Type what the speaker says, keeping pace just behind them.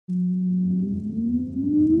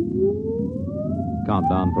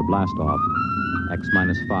countdown for blastoff. X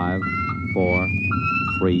minus 5, 4,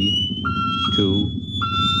 3, 2,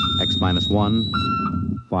 X minus 1,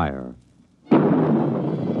 fire.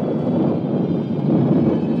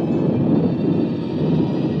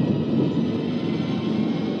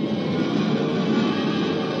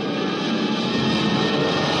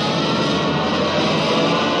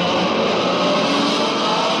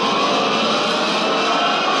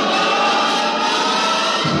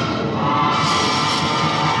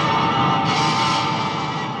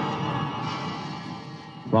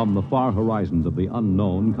 From the far horizons of the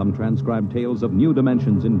unknown come transcribed tales of new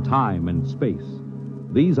dimensions in time and space.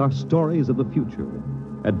 These are stories of the future,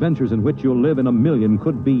 adventures in which you'll live in 1,000,000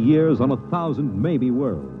 could-be years on 1,000 maybe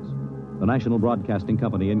worlds. The National Broadcasting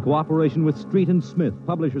Company, in cooperation with Street and Smith,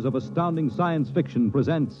 publishers of astounding science fiction,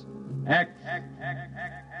 presents X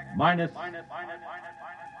minus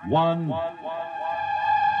 1.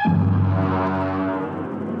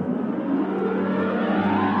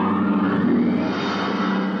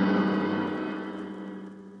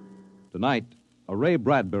 Tonight, a Ray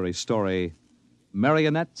Bradbury story,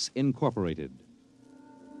 Marionettes Incorporated.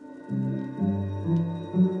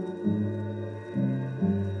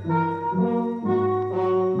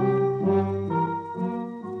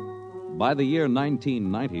 By the year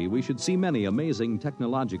 1990, we should see many amazing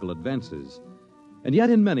technological advances. And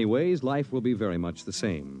yet, in many ways, life will be very much the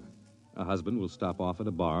same. A husband will stop off at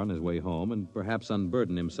a bar on his way home and perhaps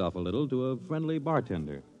unburden himself a little to a friendly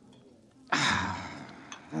bartender.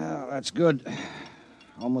 Well, that's good.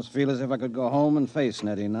 Almost feel as if I could go home and face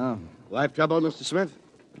Nettie now. Life trouble, Mr. Smith?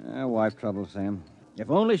 Wife trouble, Sam. If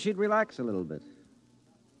only she'd relax a little bit.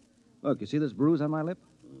 Look, you see this bruise on my lip?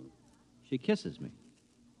 She kisses me.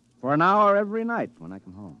 For an hour every night when I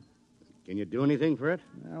come home. Can you do anything for it?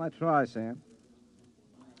 Well, I try, Sam.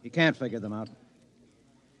 You can't figure them out.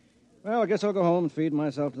 Well, I guess I'll go home and feed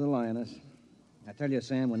myself to the lioness. I tell you,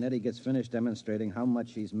 Sam, when Nettie gets finished demonstrating how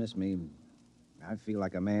much she's missed me, I feel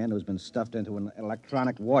like a man who's been stuffed into an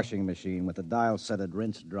electronic washing machine with the dial set at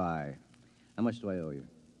rinse dry. How much do I owe you?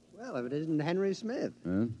 Well, if it isn't Henry Smith.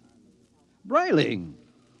 Huh? Brayling!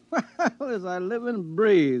 Well, as I live and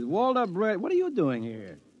breathe. Walter Bray, what are you doing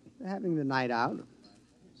here? Having the night out.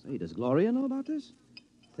 Say, does Gloria know about this?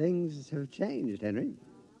 Things have changed, Henry.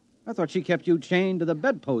 I thought she kept you chained to the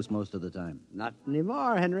bedpost most of the time. Not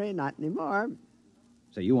anymore, Henry, not anymore.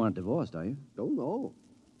 Say, you aren't divorced, are you? Oh, no.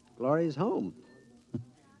 Gloria's home.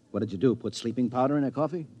 What did you do, put sleeping powder in her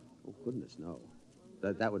coffee? Oh, goodness, no.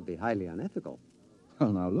 That would be highly unethical.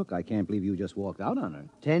 Well, now, look, I can't believe you just walked out on her.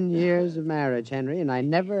 10 years of marriage, Henry, and I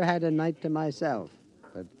never had a night to myself.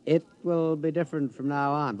 But it will be different from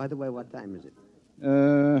now on. By the way, what time is it?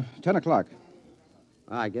 10 o'clock.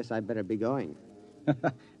 Well, I guess I better be going.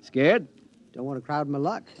 Scared? Don't want to crowd my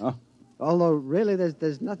luck. Oh. Although, really,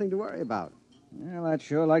 there's nothing to worry about. Well, I'd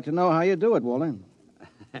sure like to know how you do it, Walter.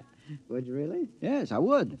 Would you really? Yes, I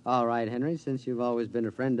would. All right, Henry. Since you've always been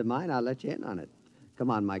a friend of mine, I'll let you in on it. Come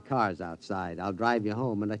on, my car's outside. I'll drive you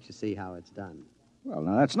home and let you see how it's done. Well,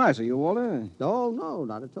 now, that's nice of you, Walter. No,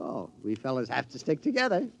 not at all. We fellas have to stick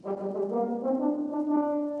together.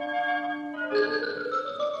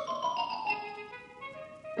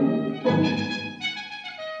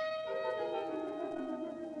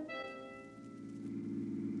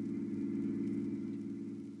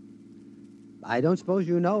 I don't suppose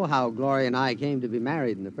you know how Gloria and I came to be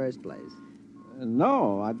married in the first place.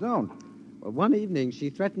 No, I don't. Well, one evening, she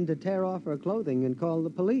threatened to tear off her clothing and call the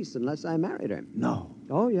police unless I married her. No.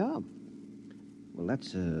 Oh, yeah. Well,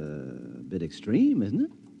 that's a bit extreme, isn't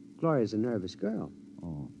it? Gloria's a nervous girl.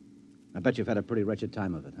 Oh. I bet you've had a pretty wretched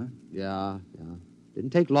time of it, huh? Yeah.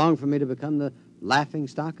 Didn't take long for me to become the laughing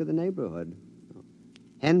stock of the neighborhood.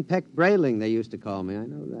 Henpeck Brayling, they used to call me. I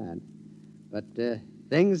know that. But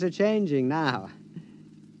things are changing now.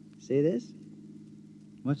 See this?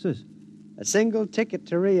 What's this? A single ticket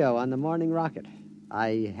to Rio on the morning rocket.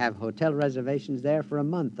 I have hotel reservations there for a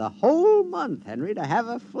month. A whole month, Henry, to have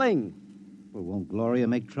a fling. Well, won't Gloria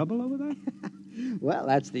make trouble over that? Well,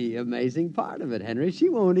 that's the amazing part of it, Henry. She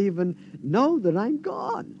won't even know that I'm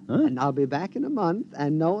gone. Huh? And I'll be back in a month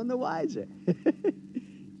and no one the wiser.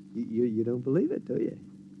 You don't believe it, do you?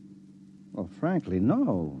 Well, frankly,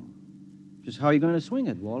 no. Just how are you going to swing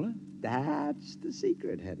it, Walter? That's the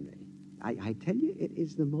secret, Henry. I tell you, it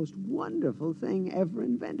is the most wonderful thing ever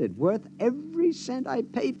invented, worth every cent I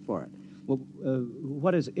paid for it. Well,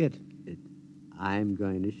 what is it? I'm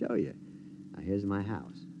going to show you. Now, here's my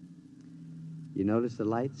house. You notice the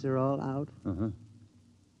lights are all out? Uh-huh.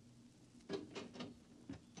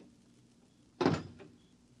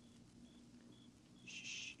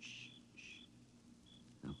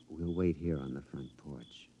 Now, we'll He'll wait here on the front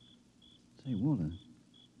porch. Say, Walter,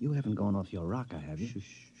 you haven't gone off your rocker, have you? Shh,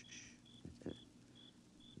 shh, shh.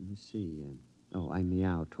 Let me see. I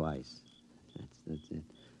meow twice. That's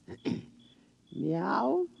it.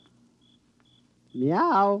 Meow.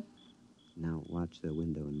 Meow. Now watch the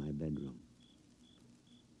window in my bedroom.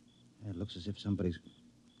 It looks as if somebody's...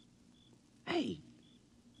 Hey,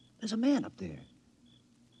 there's a man up there.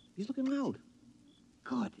 He's looking out.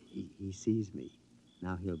 Good. He sees me.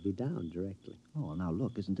 Now he'll be down directly. Oh, now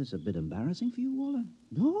look, isn't this a bit embarrassing for you, Walter?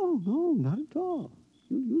 No, not at all.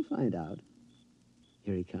 You'll find out.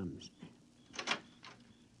 Here he comes.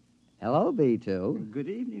 Hello, B2. Good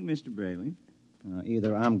evening, Mr. Brayling.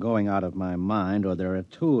 Either I'm going out of my mind or there are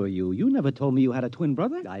two of you. You never told me you had a twin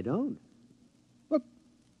brother. I don't. Look,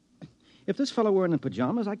 if this fellow were in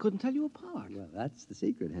pajamas, I couldn't tell you apart. Well, that's the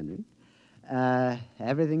secret, Henry.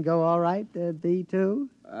 Everything go all right, B2?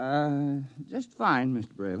 Just fine,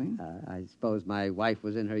 Mr. Brayling. I suppose my wife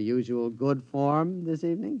was in her usual good form this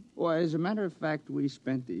evening? Well, as a matter of fact, we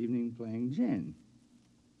spent the evening playing gin.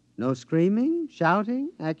 No screaming, shouting,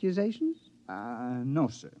 accusations? No,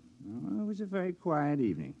 sir. No, it was a very quiet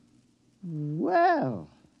evening. Well,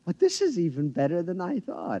 but this is even better than I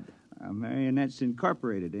thought. Marionettes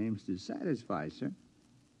Incorporated aims to satisfy, sir.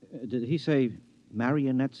 Did he say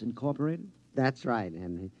Marionettes Incorporated? That's right,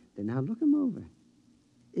 Henry. Now look him over.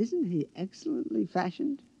 Isn't he excellently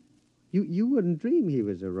fashioned? You wouldn't dream he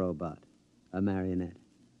was a robot, a marionette.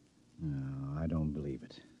 No, I don't believe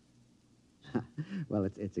it. Well,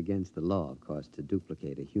 it's against the law, of course, to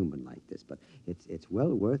duplicate a human like this, but it's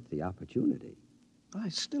well worth the opportunity. I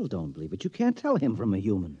still don't believe it. You can't tell him from a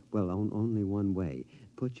human. Well, only one way.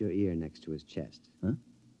 Put your ear next to his chest. Huh?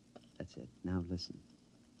 That's it. Now listen.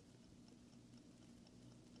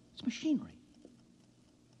 It's machinery.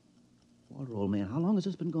 Walter, old man, how long has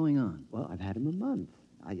this been going on? Well, I've had him a month.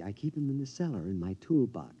 I keep him in the cellar in my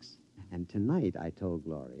toolbox. And tonight I told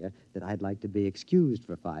Gloria that I'd like to be excused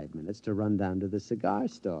for 5 minutes to run down to the cigar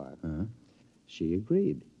store. Uh-huh. She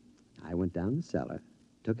agreed. I went down the cellar,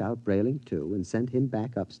 took out Brayling, too, and sent him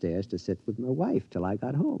back upstairs to sit with my wife till I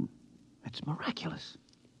got home. That's miraculous.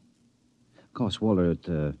 Of course, Walter,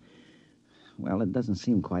 it doesn't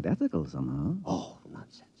seem quite ethical somehow. Oh,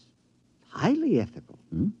 nonsense. Highly ethical.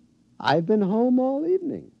 Hmm? I've been home all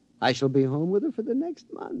evening. I shall be home with her for the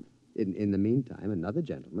next month. In the meantime, another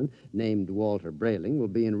gentleman named Walter Brayling will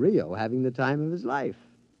be in Rio having the time of his life.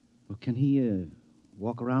 Well, can he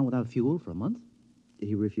walk around without fuel for a month?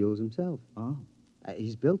 He refuels himself. Oh.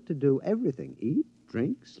 He's built to do everything. Eat,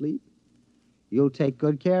 drink, sleep. You'll take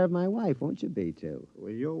good care of my wife, won't you, B2?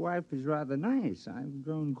 Well, your wife is rather nice. I've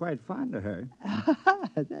grown quite fond of her.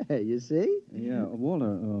 There, you see? Yeah,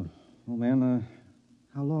 Walter, old man,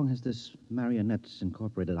 how long has this Marionettes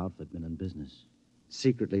Incorporated outfit been in business?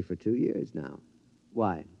 Secretly for 2 years now.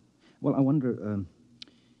 Why? Well, I wonder,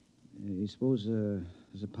 you suppose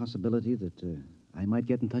there's a possibility that I might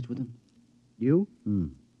get in touch with him? You? Hmm.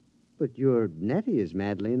 But your Nettie is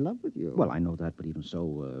madly in love with you. Well, I know that, but even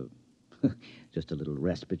so, just a little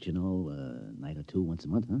respite, a night or two once a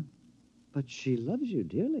month, huh? But she loves you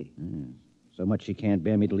dearly. Yeah. So much she can't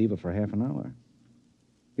bear me to leave her for half an hour.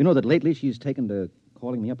 You know that lately she's taken to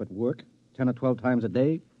calling me up at work 10 or 12 times a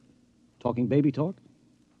day, talking baby talk?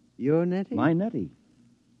 Your Nettie? My Nettie.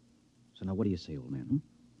 So now what do you say, old man, huh?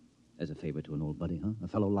 As a favor to an old buddy, huh? A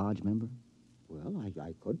fellow lodge member? Well,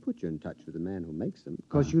 I could put you in touch with the man who makes them. Of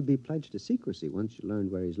course, you'd be pledged to secrecy once you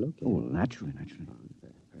learned where he's located. Oh, well, naturally.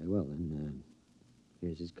 Very well, then.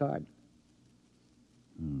 Here's his card.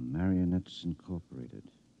 Marionettes Incorporated.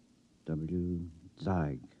 W.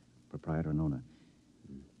 Zeig, proprietor and owner.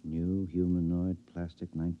 New humanoid plastic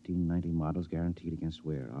 1990 models guaranteed against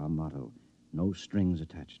wear. Our motto, no strings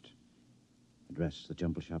attached. Address, the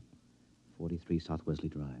Jumble Shop, 43 South Wesley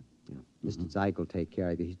Drive. Yeah. Mr. Zeig will take care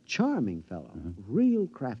of you. He's a charming fellow. Real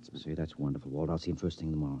craftsman. Say, that's wonderful, Walt. I'll see him first thing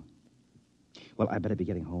tomorrow. Well, I better be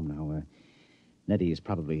getting home now. Nettie is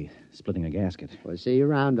probably splitting a gasket. We'll see you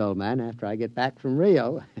around, old man, after I get back from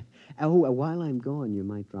Rio. While I'm gone, you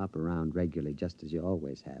might drop around regularly, just as you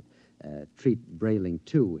always have. Treat Brayling,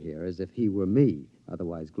 too, here, as if he were me.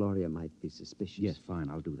 Otherwise, Gloria might be suspicious. Yes, fine,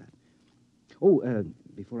 I'll do that. Oh,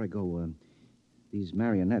 before I go, these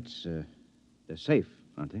marionettes, they're safe,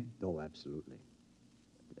 aren't they? Oh, absolutely.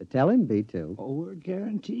 Tell him, B2. Oh, we're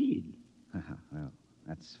guaranteed. Well,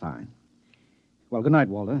 that's fine. Well, good night,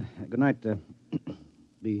 Walter. Good night,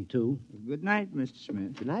 B2. Good night, Mr.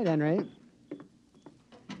 Smith. Good night, Henry.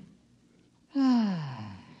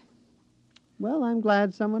 Well, I'm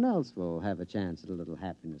glad someone else will have a chance at a little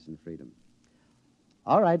happiness and freedom.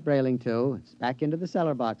 All right, Brayling, too. It's back into the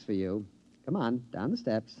cellar box for you. Come on, down the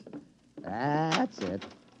steps. That's it.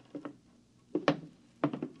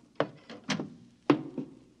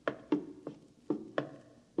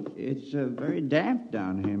 It's very damp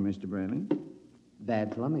down here, Mr. Brayling.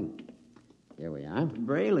 Bad plumbing. Here we are.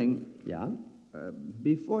 Brayling, Yeah?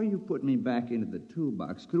 before you put me back into the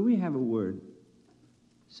toolbox, could we have a word?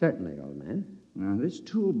 Certainly, old man. Now, this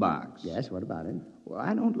toolbox. Yes, what about it? Well,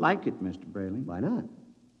 I don't like it, Mr. Brayling. Why not?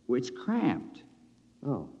 Well, it's cramped.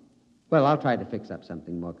 Oh. Well, I'll try to fix up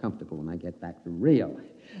something more comfortable when I get back from Rio.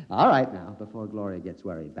 All right, now, before Gloria gets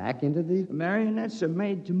worried. Back into the... Marionettes are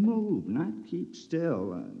made to move, not keep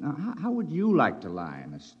still. Now, how would you like to lie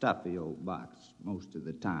in a stuffy old box most of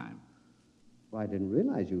the time? Well, I didn't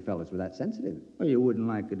realize you fellas were that sensitive. Well, you wouldn't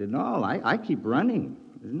like it at all. I keep running.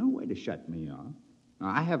 There's no way to shut me off. Now,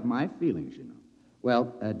 I have my feelings, you know.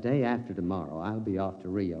 Well, a day after tomorrow, I'll be off to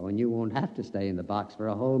Rio, and you won't have to stay in the box for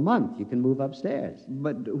a whole month. You can move upstairs.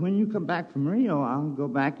 But when you come back from Rio, I'll go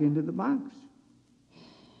back into the box.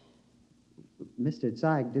 Mr.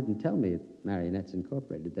 Zeig didn't tell me at Marionettes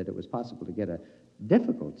Incorporated that it was possible to get a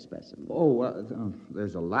difficult specimen. Oh, well,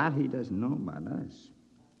 there's a lot he doesn't know about us.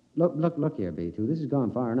 Look here, B2. This has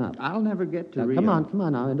gone far enough. I'll never get to Now, Rio. come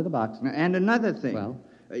on now, into the box. And another thing. Well?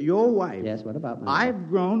 Your wife. Yes, what about my wife? I've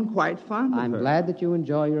grown quite fond of her. I'm glad that you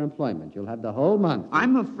enjoy your employment. You'll have the whole month.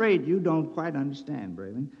 I'm afraid you don't quite understand,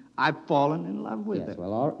 Brayling. I've fallen in love with her. Yes,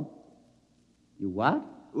 well, you what?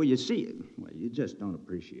 Well, you see, you just don't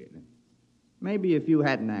appreciate it. Maybe if you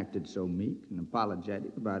hadn't acted so meek and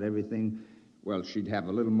apologetic about everything, well, she'd have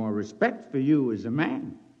a little more respect for you as a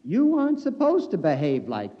man. You aren't supposed to behave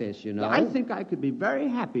like this, you know. I think I could be very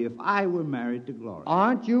happy if I were married to Gloria.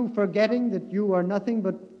 Aren't you forgetting that you are nothing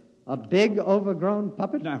but a big, overgrown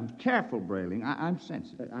puppet? Now, careful, Brayling. I'm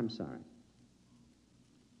sensitive. I'm sorry.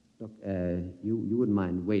 Look, you wouldn't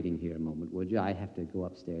mind waiting here a moment, would you? I have to go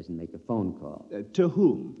upstairs and make a phone call. To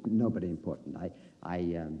whom? Nobody important. I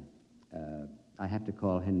have to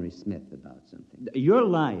call Henry Smith about something. You're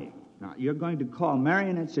lying. Now, you're going to call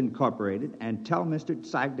Marionettes Incorporated and tell Mr.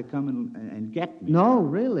 Zeig to come and get me. No,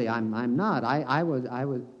 really, I'm not. I was...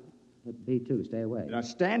 B2, stay away. Now,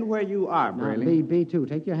 stand where you are, Brayling. B2,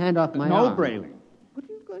 take your hand off my arm. No, Brayling. What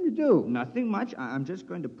are you going to do? Nothing much. I'm just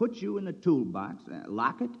going to put you in the toolbox,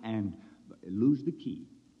 lock it, and lose the key.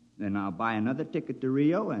 Then I'll buy another ticket to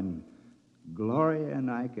Rio, and Gloria and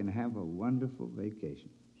I can have a wonderful vacation.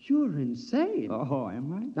 You're insane. Oh,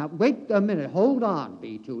 am I? Now, wait a minute. Hold on,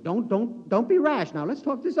 B2. Don't be rash. Now, let's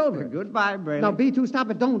talk this over. Goodbye, Brayling. Now, B2, stop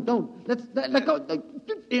it. Don't. Let go.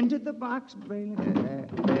 Into the box, Brayling.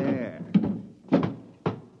 There.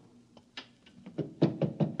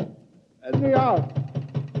 Let me out.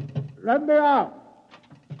 Let me out.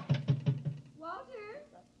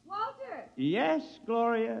 Walter! Yes,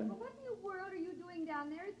 Gloria? What in the world are you doing down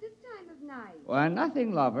there at this time of night? Well,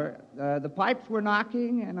 nothing, lover. The pipes were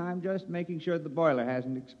knocking, and I'm just making sure the boiler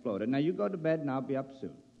hasn't exploded. Now, you go to bed, and I'll be up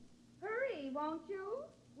soon. Hurry, won't you?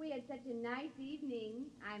 We had such a nice evening.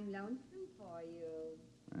 I'm lonesome for you.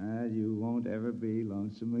 You won't ever be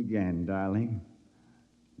lonesome again, darling.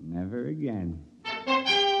 Never again.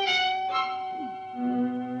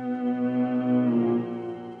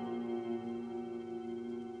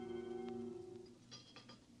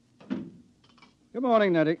 Good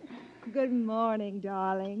morning, Nettie. Good morning,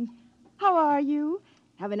 darling. How are you?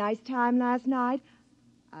 Have a nice time last night?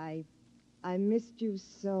 I missed you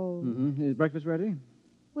so. Mm-hmm. Is breakfast ready?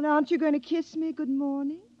 Well, aren't you going to kiss me good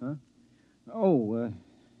morning? Huh? Oh,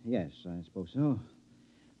 yes, I suppose so.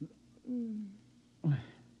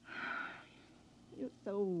 You're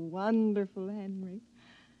so wonderful, Henry.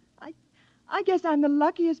 I guess I'm the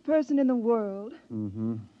luckiest person in the world.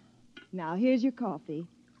 Mm-hmm. Now, here's your coffee.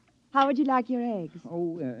 How would you like your eggs?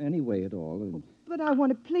 Oh, any way at all. But I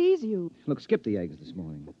want to please you. Look, skip the eggs this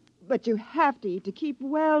morning. But you have to eat to keep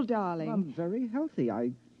well, darling. I'm very healthy.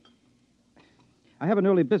 I have an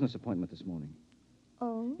early business appointment this morning.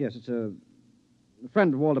 Oh? Yes, it's a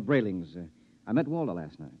friend of Walter Brayling's. I met Walter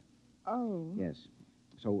last night. Oh. Yes.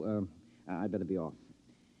 So, I'd better be off.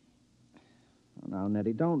 Now,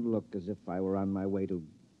 Nettie, don't look as if I were on my way to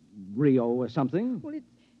Rio or something. Well,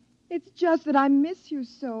 it's just that I miss you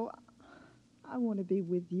so. I want to be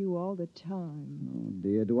with you all the time. Oh,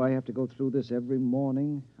 dear, do I have to go through this every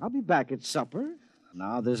morning? I'll be back at supper.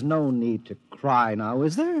 Now, there's no need to cry now,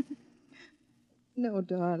 is there? No,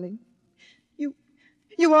 darling.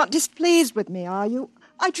 You aren't displeased with me, are you?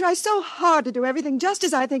 I try so hard to do everything just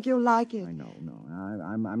as I think you'll like it. I know.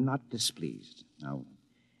 I'm not displeased. Now,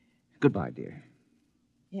 goodbye, dear.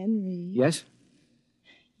 Henry. Yes?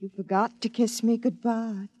 You forgot to kiss me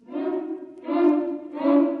goodbye.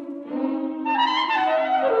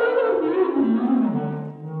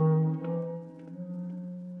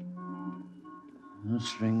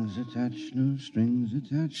 strings attached, no strings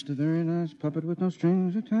attached. A very nice puppet with no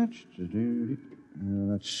strings attached.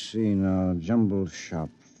 Let's see now. Jumble Shop,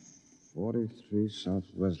 43 South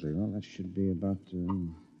Wesley. Well, that should be about...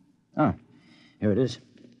 here it is.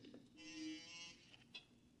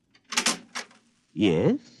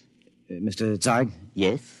 Yes? Mr. Zeig?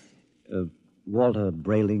 Yes? Walter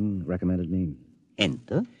Brayling recommended me.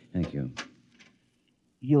 Enter. Thank you.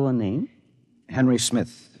 Your name? Henry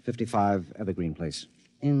Smith, 55 Evergreen Place.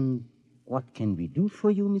 And what can we do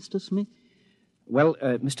for you, Mr. Smith? Well,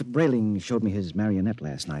 Mr. Brayling showed me his marionette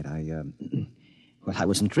last night. I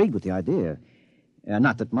was intrigued with the idea.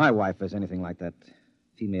 Not that my wife is anything like that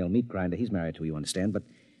female meat grinder he's married to, you understand, but,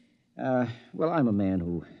 I'm a man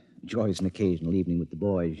who enjoys an occasional evening with the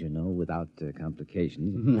boys, you know, without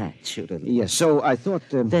complications. Naturally. Yes, so I thought...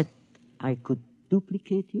 that I could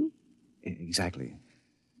duplicate you? Exactly.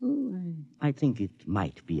 Oh, I think it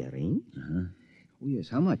might be arranged. Uh-huh. Oh, yes,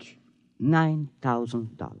 how much?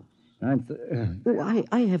 $9,000.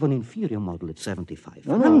 I have an inferior model at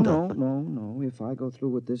 $7,500. No. If I go through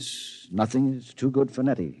with this, nothing is too good for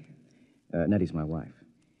Nettie. Nettie's my wife.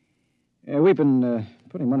 We've been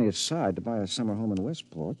putting money aside to buy a summer home in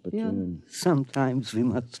Westport, but... sometimes we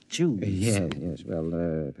must choose. Yes.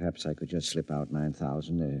 Well, perhaps I could just slip out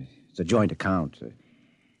 $9,000. It's a joint account.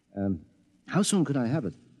 How soon could I have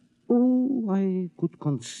it? Oh, I could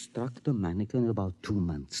construct a mannequin in about 2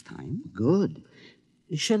 months' time. Good.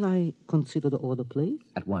 Shall I consider the order placed?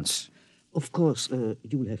 At once. Of course,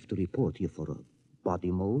 you'll have to report here for a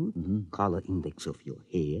body mold, color index of your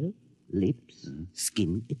hair, lips,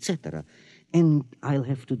 skin, etc. And I'll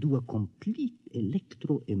have to do a complete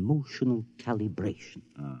electro-emotional calibration.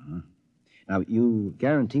 Uh-huh. Now, you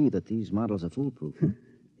guarantee that these models are foolproof?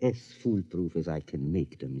 As foolproof as I can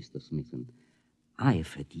make them, Mr. Smithson.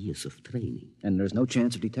 I've had years of training. And there's no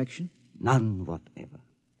chance of detection? None whatever.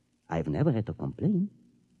 I've never had a complaint.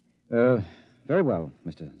 Very well,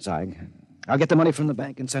 Mr. Zeig. I'll get the money from the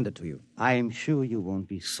bank and send it to you. I'm sure you won't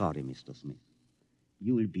be sorry, Mr. Smith.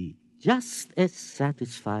 You will be just as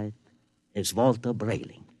satisfied as Walter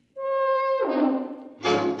Brayling.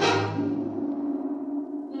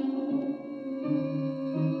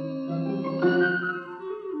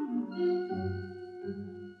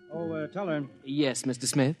 Teller. Yes, Mr.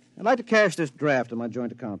 Smith? I'd like to cash this draft in my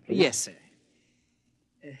joint account, please. Yes, sir.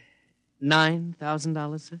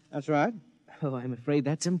 $9,000, sir? That's right. Oh, I'm afraid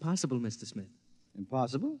that's impossible, Mr. Smith.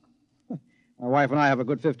 Impossible? My wife and I have a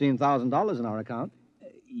good $15,000 in our account.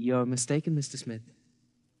 You're mistaken, Mr. Smith.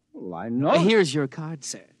 Well, I know. Here's your card,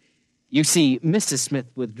 sir. You see, Mrs. Smith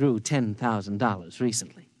withdrew $10,000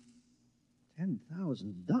 recently.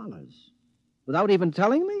 $10,000? Without even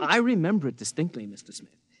telling me? I remember it distinctly, Mr.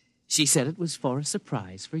 Smith. She said it was for a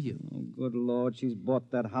surprise for you. Oh, good Lord, she's bought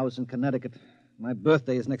that house in Connecticut. My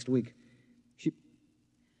birthday is next week.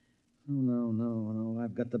 No,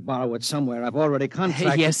 I've got to borrow it somewhere. I've already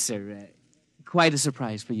contracted... Yes, sir. Quite a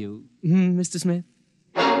surprise for you. Mr. Smith?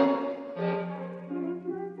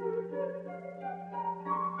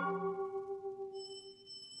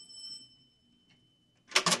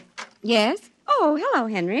 Yes? Oh, hello,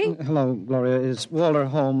 Henry. Hello, Gloria. Is Walter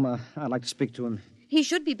home? I'd like to speak to him. He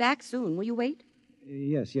should be back soon. Will you wait?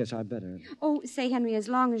 Yes, I'd better. Oh, say, Henry, as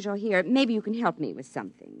long as you're here, maybe you can help me with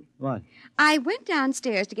something. What? I went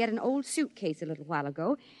downstairs to get an old suitcase a little while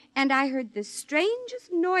ago, and I heard the strangest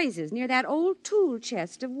noises near that old tool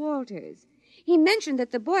chest of Walter's. He mentioned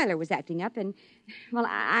that the boiler was acting up, and, well,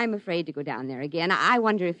 I'm afraid to go down there again. I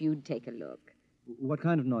wonder if you'd take a look. What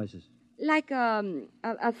kind of noises? Like a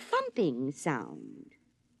thumping sound.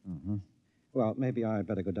 Uh-huh. Well, maybe I'd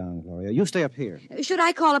better go down, Gloria. You stay up here. Should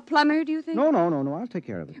I call a plumber, do you think? No. I'll take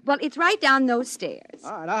care of it. Well, it's right down those stairs.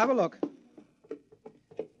 All right, I'll have a look.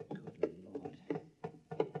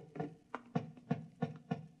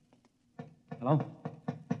 Hello?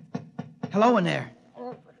 Hello in there.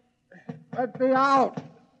 Let me out.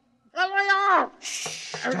 Let me out.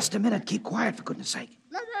 Shh, just a minute. Keep quiet, for goodness sake.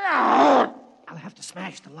 Let me out. I'll have to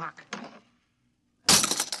smash the lock.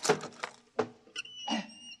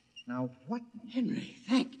 Now, what? Henry,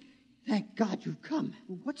 thank God you've come.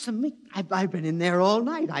 What's the meat? I've been in there all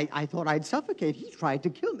night. I thought I'd suffocate. He tried to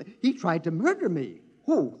kill me. He tried to murder me.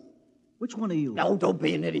 Who? Which one of you? No, don't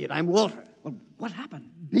be an idiot. I'm Walter. Well, what happened?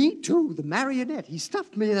 B2, the marionette. He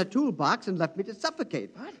stuffed me in a toolbox and left me to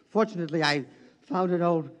suffocate. What? Fortunately, I found an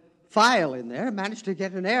old file in there, managed to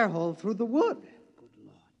get an air hole through the wood. Good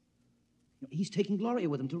Lord. He's taking Gloria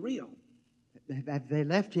with him to Rio. Have they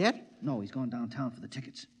left yet? No, he's gone downtown for the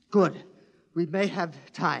tickets. Good. We may have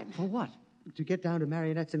time. For what? To get down to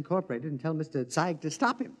Marionettes Incorporated and tell Mr. Zeig to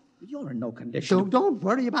stop him. You're in no condition. Don't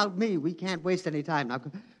worry about me. We can't waste any time now.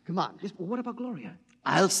 Come on. Yes, but what about Gloria?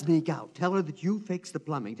 I'll sneak out. Tell her that you fixed the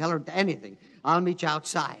plumbing. Tell her anything. I'll meet you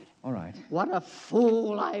outside. All right. What a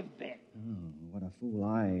fool I've been. Oh, what a fool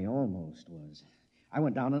I almost was. I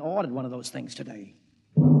went down and ordered one of those things today.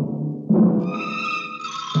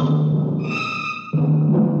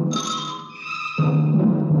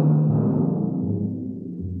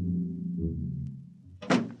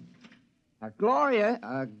 Gloria,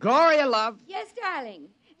 love. Yes, darling.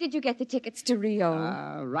 Did you get the tickets to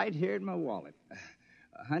Rio? Right here in my wallet.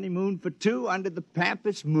 A honeymoon for two under the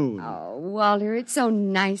Pampas moon. Oh, Walter, it's so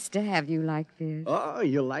nice to have you like this. Oh,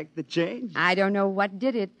 you like the change? I don't know what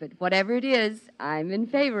did it, but whatever it is, I'm in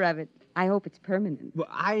favor of it. I hope it's permanent. Well,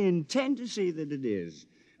 I intend to see that it is.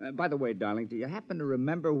 By the way, darling, do you happen to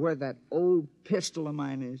remember where that old pistol of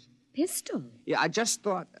mine is? Pistol? Yeah, I just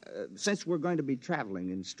thought, since we're going to be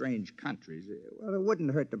traveling in strange countries, well, it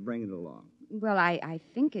wouldn't hurt to bring it along. Well, I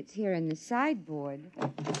think it's here in the sideboard.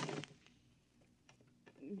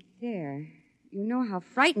 There. You know how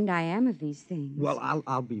frightened I am of these things. Well,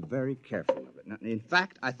 I'll be very careful of it. Now, in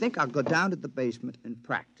fact, I think I'll go down to the basement and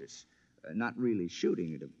practice. Not really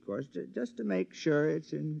shooting it, of course, just to make sure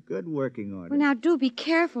it's in good working order. Well, now, do be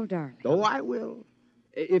careful, darling. Oh, I will.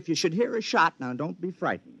 If you should hear a shot, now, don't be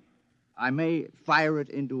frightened. I may fire it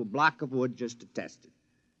into a block of wood just to test it.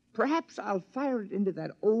 Perhaps I'll fire it into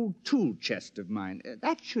that old tool chest of mine.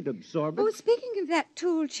 That should absorb it. Oh, speaking of that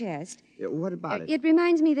tool chest... What about it? It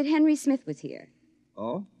reminds me that Henry Smith was here.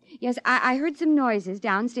 Oh? Yes, I heard some noises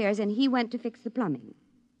downstairs, and he went to fix the plumbing.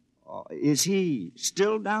 Oh, is he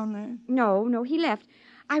still down there? No, he left.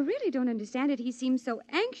 I really don't understand it. He seemed so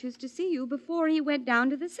anxious to see you before he went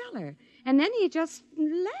down to the cellar. And then he just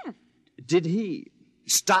left. Did he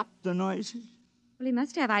stop the noises? Well, he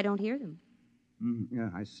must have. I don't hear them. Yeah,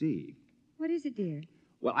 I see. What is it, dear?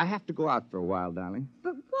 Well, I have to go out for a while, darling.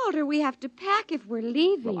 But, Walter, we have to pack if we're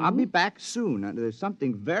leaving. Well, I'll be back soon. There's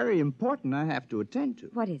something very important I have to attend to.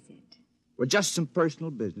 What is it? Well, just some personal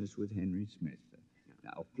business with Henry Smith.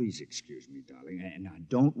 Now, please excuse me, darling. And now,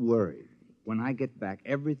 don't worry. When I get back,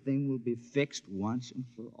 everything will be fixed once and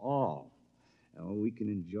for all. Oh, we can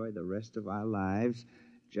enjoy the rest of our lives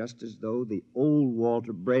just as though the old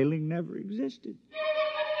Walter Brayling never existed.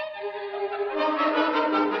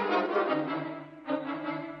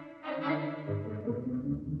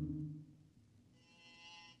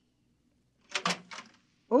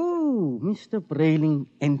 Oh, Mr. Brayling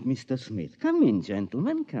and Mr. Smith. Come in,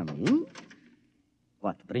 gentlemen, come in.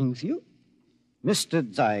 What brings you? Mr.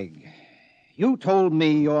 Zeig, you told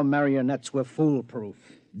me your marionettes were foolproof.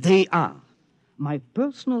 They are. My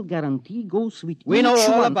personal guarantee goes with We each know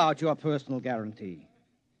all one. about your personal guarantee.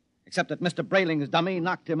 Except that Mr. Brayling's dummy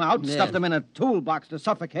knocked him out, stuffed him in a toolbox to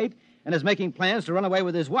suffocate, and is making plans to run away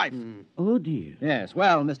with his wife. Oh, dear. Yes,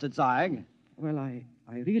 well, Mr. Zeig. Well, I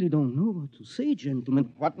really don't know what to say,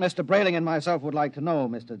 gentlemen. What Mr. Brayling and myself would like to know,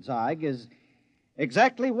 Mr. Zeig, is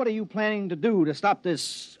exactly what are you planning to do to stop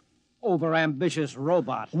this overambitious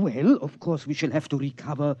robot? Well, of course, we shall have to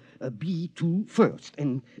recover B2 first,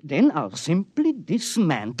 and then I'll simply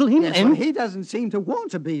dismantle him Yes, and... well, he doesn't seem to want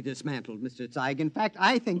to be dismantled, Mr. Zeig. In fact,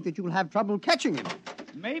 I think that you'll have trouble catching him.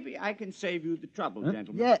 Maybe I can save you the trouble,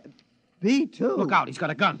 gentlemen. Yeah, B2. Look out, he's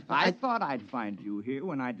got a gun. I thought I'd find you here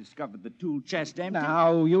when I discovered the tool chest empty.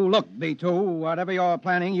 Now, you look, B2. Whatever you're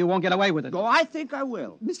planning, you won't get away with it. Oh, I think I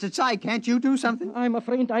will. Mr. Zeig, can't you do something? I'm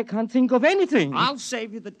afraid I can't think of anything. I'll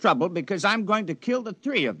save you the trouble because I'm going to kill the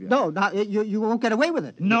three of you. No, you won't get away with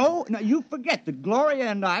it. No, you forget that Gloria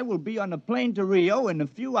and I will be on a plane to Rio in a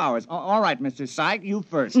few hours. All right, Mr. Zeig, you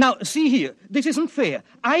first. Now, see here. This isn't fair.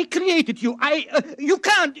 I created you. You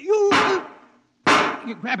can't.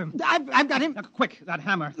 You grab him. I've got him. Look, quick, that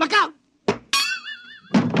hammer. Look out!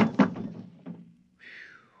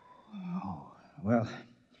 Oh, well,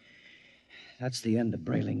 that's the end of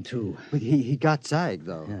Brayling, too. But he got Zeig,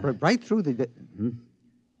 though. Yeah. Right through the...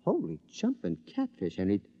 Holy jumping catfish, and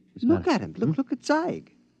he... Look at him. Look at Zeig.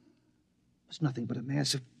 It's nothing but a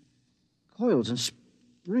mass of coils and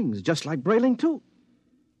springs, just like Brayling, too.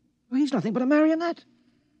 Well, he's nothing but a marionette.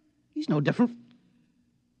 He's no different.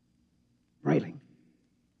 Brayling,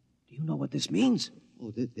 do you know what this means?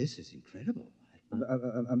 Oh, this is incredible.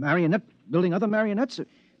 A marionette building other marionettes?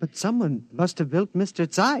 But someone must have built Mr.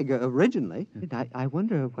 Zeig originally. I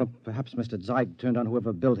wonder what... Well, perhaps Mr. Zeig turned on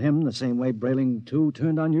whoever built him the same way Brayling, too,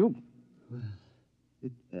 turned on you. Well,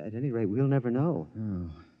 at any rate, we'll never know. Oh.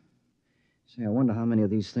 Say, I wonder how many of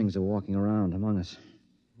these things are walking around among us.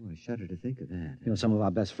 Oh, I shudder to think of that. You know, some of our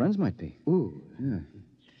best friends might be. Ooh. Yeah.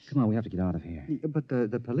 Come on, we have to get out of here. But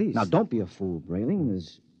the police... Now, don't be a fool, Brayling.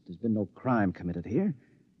 There's been no crime committed here.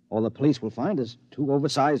 All the police will find is 2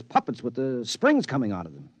 oversized puppets with the springs coming out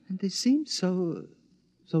of them. And they seem so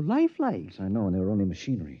lifelike. Yes, I know, and they were only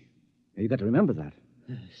machinery. You got to remember that.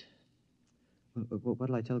 Yes.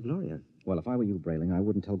 What'll I tell Gloria? Well, if I were you, Brayling, I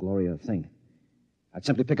wouldn't tell Gloria a thing. I'd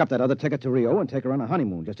simply pick up that other ticket to Rio and take her on a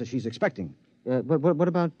honeymoon, just as she's expecting. But what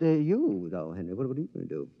about you, though, Henry? What are you going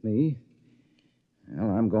to do? Me?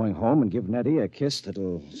 Well, I'm going home and give Nettie a kiss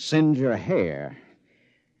that'll singe her hair.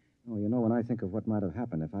 Oh, you know, when I think of what might have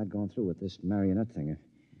happened if I'd gone through with this marionette thing,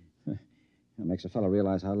 it makes a fellow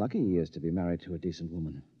realize how lucky he is to be married to a decent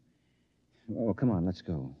woman. Oh, come on, let's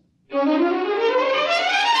go.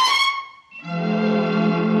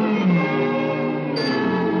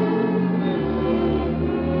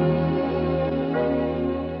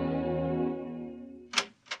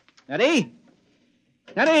 Nettie?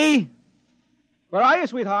 Nettie? Where are you,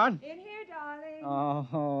 sweetheart? In here, darling.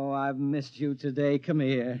 Oh, I've missed you today. Come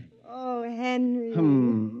here. Oh, Henry.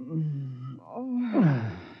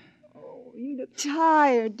 Oh, you look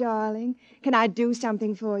tired, darling. Can I do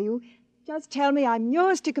something for you? Just tell me I'm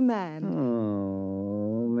yours to command.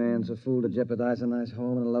 Oh, man's a fool to jeopardize a nice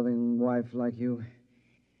home and a loving wife like you.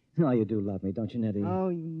 Oh, you do love me, don't you, Nettie? Oh,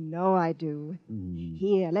 you know I do.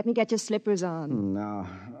 Here, let me get your slippers on. No.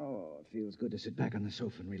 Oh, it feels good to sit back on the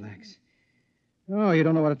sofa and relax. Oh, you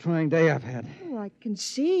don't know what a trying day I've had. Oh, I can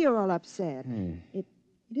see you're all upset. It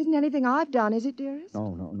isn't anything I've done, is it, dearest?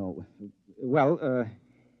 No. Well,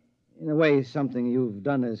 in a way, something you've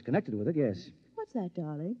done is connected with it, yes. What's that,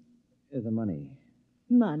 darling? The money.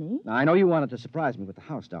 Money? Now, I know you wanted to surprise me with the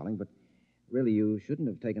house, darling, but really you shouldn't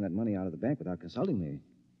have taken that money out of the bank without consulting me.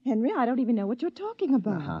 Henry, I don't even know what you're talking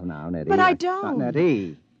about. Now, Nettie. But I don't.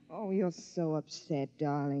 Nettie. Oh, you're so upset,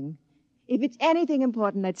 darling. If it's anything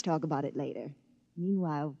important, let's talk about it later.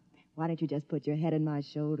 Meanwhile, why don't you just put your head on my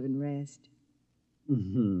shoulder and rest?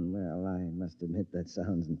 Well, I must admit that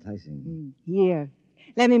sounds enticing. Here,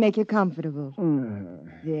 let me make you comfortable.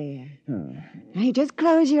 There. Now, you just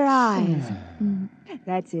close your eyes.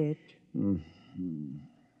 That's it.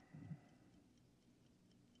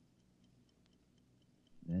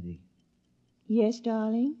 Nettie. Yes,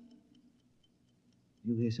 darling?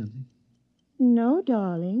 You hear something? No,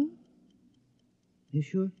 darling. You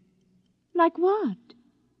sure? Like what?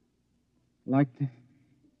 Like the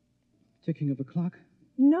ticking of a clock?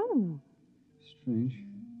 No. Strange.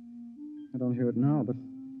 I don't hear it now, but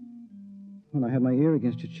when I had my ear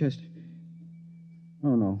against your chest...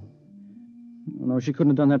 Oh, no. Oh, no, she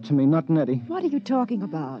couldn't have done that to me. Not Nettie. What are you talking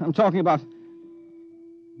about? I'm talking about...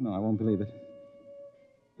 No, I won't believe it.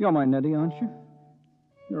 You're my Nettie, aren't you?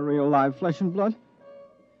 You're real live flesh and blood.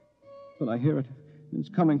 But I hear it. It's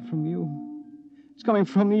coming from you. It's coming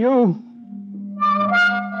from you.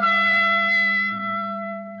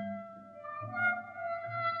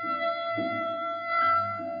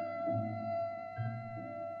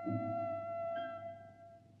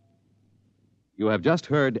 You have just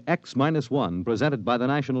heard X-1, presented by the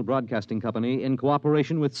National Broadcasting Company in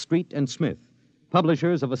cooperation with Street and Smith,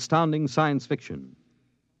 publishers of astounding science fiction.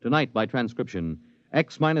 Tonight, by transcription,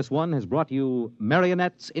 X-1 has brought you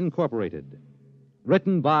Marionettes Incorporated,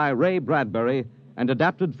 written by Ray Bradbury and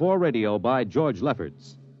adapted for radio by George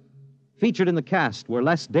Lefferts. Featured in the cast were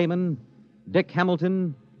Les Damon, Dick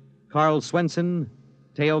Hamilton, Carl Swenson,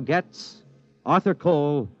 Theo Getz, Arthur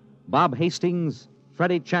Cole, Bob Hastings,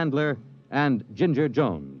 Freddie Chandler, and Ginger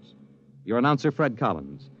Jones. Your announcer, Fred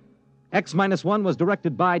Collins. X-1 was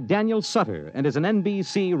directed by Daniel Sutter and is an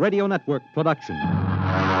NBC Radio Network production.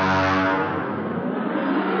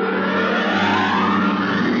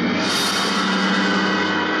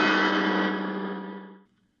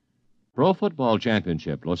 Pro Football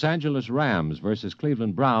Championship, Los Angeles Rams versus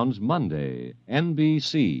Cleveland Browns, Monday,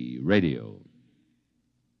 NBC Radio.